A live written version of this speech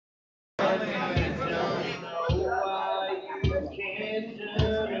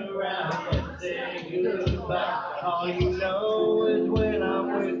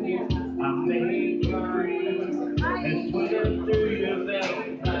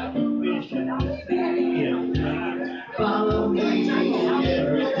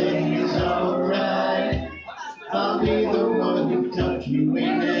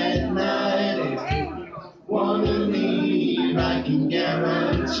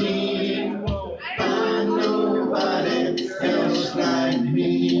guarantee you won't find nobody else like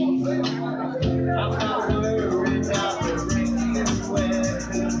me. I'm not worried about the ring you wear,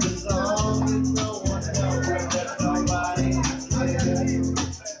 'cause as long as no one else, there's nobody cares.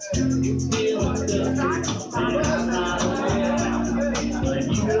 You feel good, but I'm not aware. But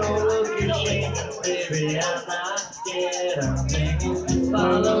you don't look ashamed, baby, I'm not scared. I'm thinking,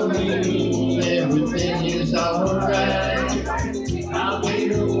 follow me, everything is alright. I'll be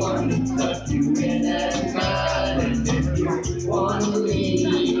the one to tuck you in at night. And if you wanna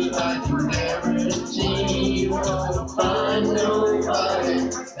leave, I can guarantee you won't find nobody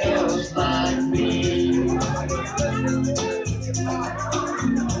else like me.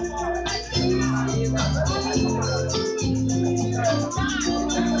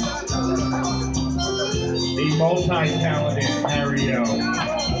 The multi-talented Mario.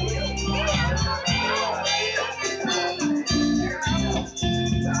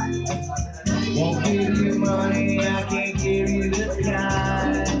 Won't give you money, I can't give you the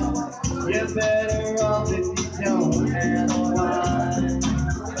time. You're better off if you don't have a wine.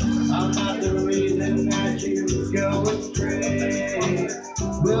 I'm not the reason that you go astray.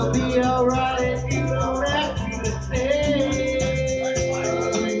 We'll be alright if you don't have to stay.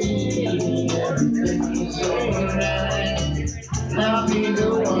 Everything's alright. I'll be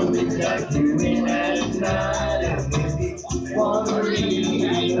the one to tuck you in at night. And if you wanna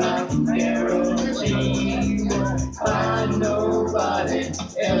leave, I can guarantee you won't find nobody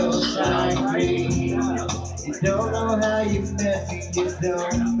else like me. You don't know how you met me, you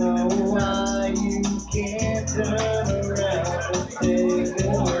don't know why. You can't turn around and say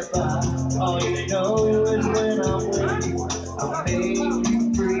goodbye. All you know is when I'm with you, I'll make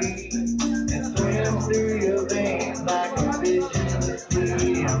you free and swim through your veins like a fish in the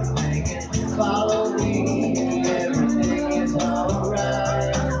sea. I'm thinking, follow me, everything is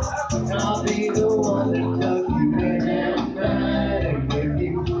alright. I'll be the one to tuck you in at night. And if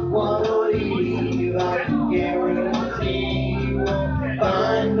you wanna leave, I can guarantee you won't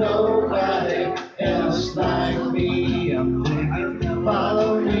find nobody else like me. I'm thinking,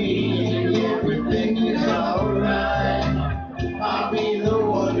 follow me, everything is alright. I'll be the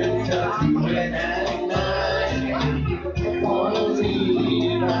one to tuck you in at night. If you wanna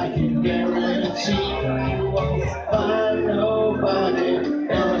leave, I can guarantee you won't find nobody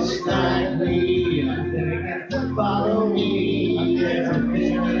else like me. I'm thinking, follow me,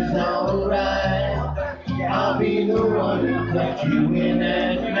 everything is alright. I'll be the one to tuck you in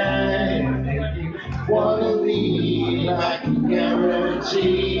at night. If you wanna leave, I can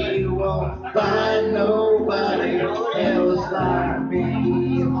guarantee you won't find nobody else like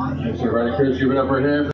me. Thanks, everybody. Chris, give it up for him.